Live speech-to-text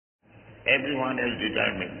everyone is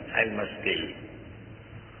determined, I must kill.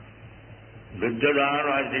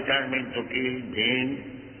 Duryodhana was determined to kill Bhim,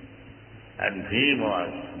 and Bhim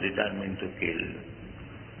was determined to kill.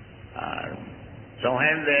 So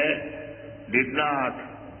when they did not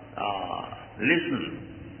listen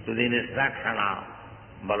to the instruction of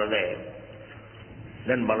Baladev,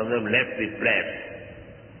 then Baladev left the place.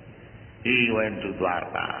 He went to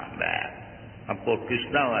Dwarka there. Of course,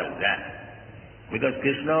 Krishna was there, because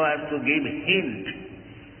Krishna was to give hint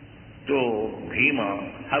to Bhima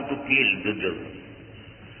how to kill Duryodhana.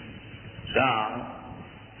 So,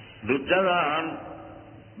 Duryodhana,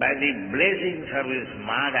 by the blessings of his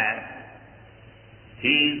mother,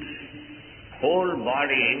 his whole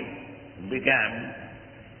body became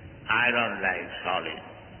iron-like solid.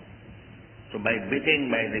 So by beating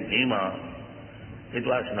by the Bhima, it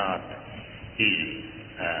was not easy.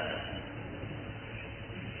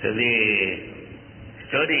 So the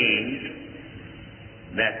story is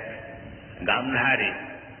that Gandhari,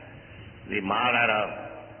 the mother of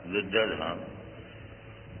Duryodhana,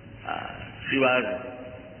 she was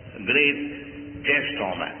a great chaste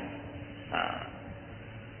woman.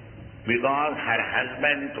 Because her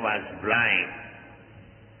husband was blind,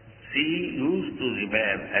 she used to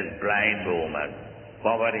remain as blind woman,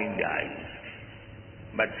 covering the eyes.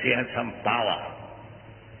 But she had some power,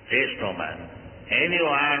 chaste woman.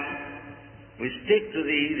 Anyone who stick to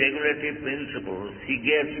the regulative principles, he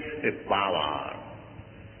gets a power,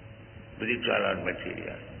 spiritual or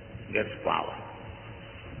material, gets power.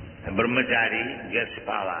 A brahmachari gets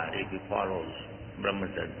power if he follows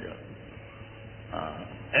brahmacharya.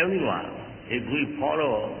 Everyone, if we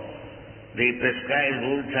follow the prescribed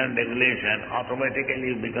rules and regulations,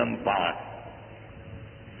 automatically become power.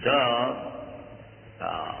 So,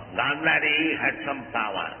 Gandhari had some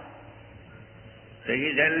power. So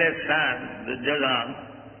his eldest son, Duryodhana,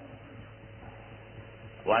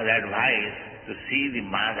 was advised to see the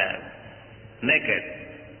mother naked.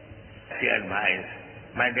 She advised,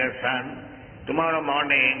 my dear son, tomorrow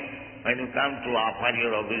morning when you come to offer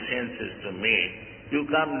your obeisances to me, you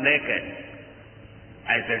come naked.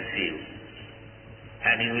 I shall see you.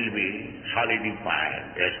 And you will be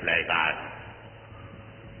solidified just like us.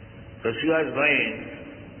 So she was going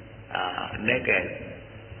naked.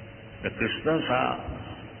 The Krishna saw.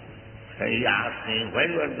 So he asked him, where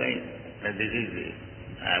you are going? And this is it.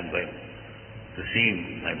 I am going to see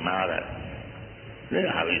my mother. Said,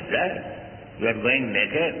 how is that? You are going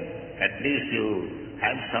naked. At least you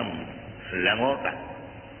have some lamota.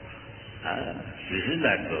 This is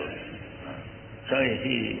not good. So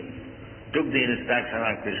he took the instruction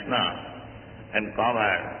of Krishna and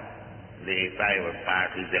covered the private part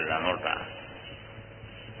with the lamota.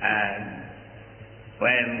 And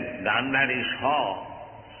when Gandhari saw,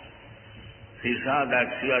 she saw that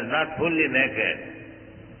she was not fully naked.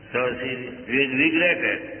 So she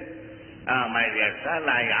regretted. My dear son,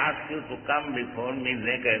 I asked you to come before me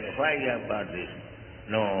naked. Why you have got this?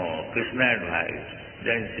 No, Krishna advised.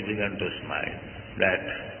 Then she began to smile that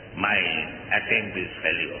my attempt is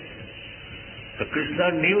failure. So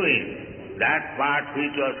Krishna knew it. That part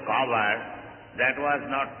which was covered, that was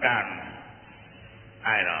not turned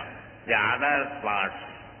iron. The other parts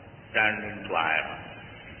turned into iron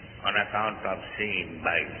on account of sin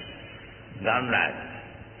by Gandhari.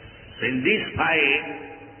 So in this fight,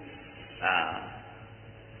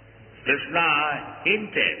 Krishna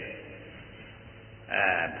hinted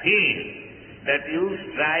him that you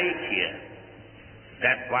strike here.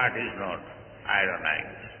 That part is not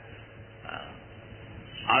ironized.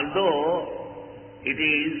 Although it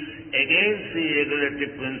is against the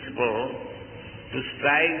regulative principle to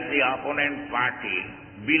strike the opponent party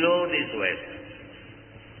below this waist.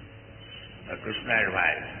 Krishna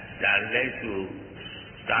advised that unless you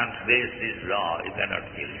transgress this law, you cannot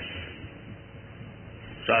kill him.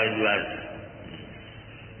 So he was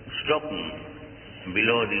struck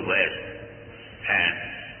below the waist, and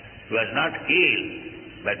he was not killed,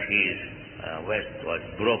 but his waist was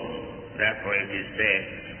broken. Therefore it is said,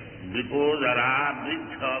 Vipodara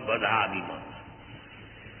Vidha Badhavima.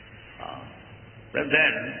 But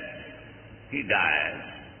then he dies.